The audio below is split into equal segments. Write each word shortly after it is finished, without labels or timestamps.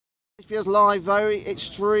Feels live, very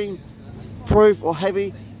extreme proof or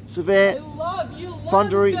heavy, severe,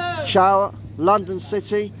 thundery shower, London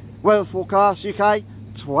City, weather forecast, UK,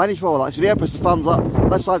 24. Like this video, press the thumbs up,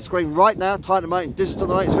 left side of the screen right now, time to mate in digital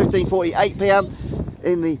tonight, it's 15:48 PM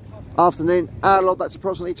in the afternoon, analog, that's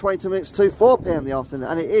approximately 22 minutes to 4 PM in the afternoon,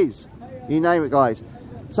 and it is, you name it guys,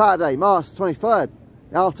 Saturday, March 23rd,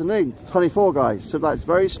 the afternoon, 24 guys, so that's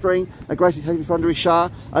very extreme, aggressive, heavy thundery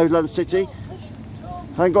shower over London City.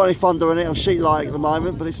 I haven't got any thunder in it, I'm sheet lighting at the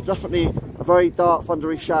moment, but it's definitely a very dark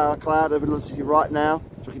thundery shower cloud over London City right now.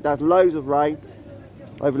 It's looking down loads of rain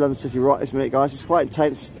over London City right this minute guys. It's quite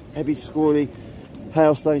intense, heavy squally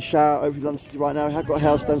hailstone shower over London City right now. We have got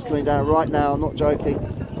hailstones coming down right now, I'm not joking.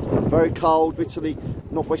 It's very cold, bitterly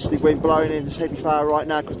northwesterly wind blowing in this heavy fire right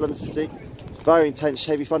now across London City. It's very intense,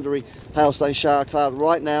 heavy thundery hailstone shower cloud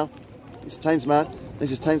right now. It's tense man,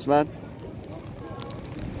 this is tense man.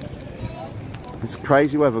 It's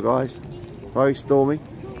crazy weather guys, very stormy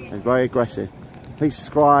and very aggressive. Please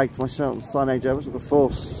subscribe to my channel, Son Age Evans with the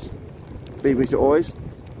force. Be with you always.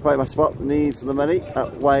 Pray my spot the needs of the many,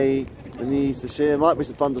 outweigh the needs of the few. There might be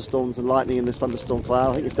some thunderstorms and lightning in this thunderstorm cloud.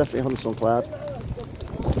 I think it's definitely a thunderstorm cloud.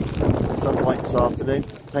 At some point this afternoon,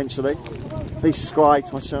 potentially. Please subscribe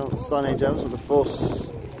to my channel, Son Age Evans with the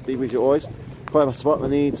force. Be with you always. Pray my spot the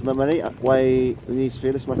needs of the many, outweigh the needs of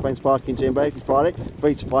few. This is my Queen's Park in Jim Bay every Friday,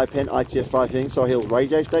 3 to 5 PM, ITF 5 PM, Surrey Hill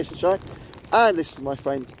radio station show. And this is my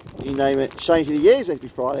friend, you name it, Shane for the Years every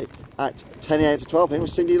Friday at 10 AM to 12 PM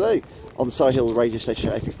with Cindy Lou on the Surrey Hill radio station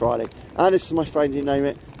show every Friday. And this is my friend, you name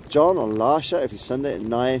it, John on last show every Sunday at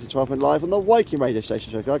 9 AM to 12 PM live on the Woking radio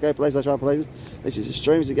station show. Can I go places, I try places? This is as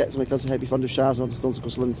extreme as it gets when it comes to heavy thunder showers and thunderstorms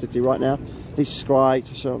across London City right now. Please subscribe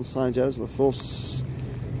to the show on Sign Jones and the force.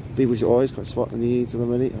 Be with you always, quite spot the needs of the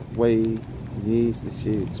minute, weigh the needs of the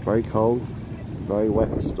few. It's very cold, very wet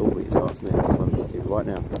and stormy this afternoon in London City right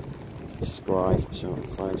now. Subscribe to the show on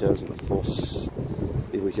Sign Jones and the force.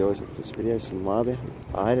 Be with you always in this video, some Marbia.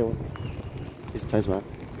 Bye everyone. This is Tez man.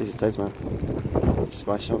 This is Tez man.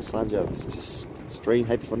 Subscribe to the show on Sign Jones. This is extreme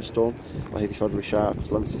heavy thunderstorm or heavy thundery shower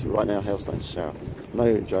across London City right now, hailstone shower.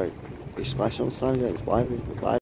 No joke. Subscribe to the show on Sign Jones. Bye everyone. Bye.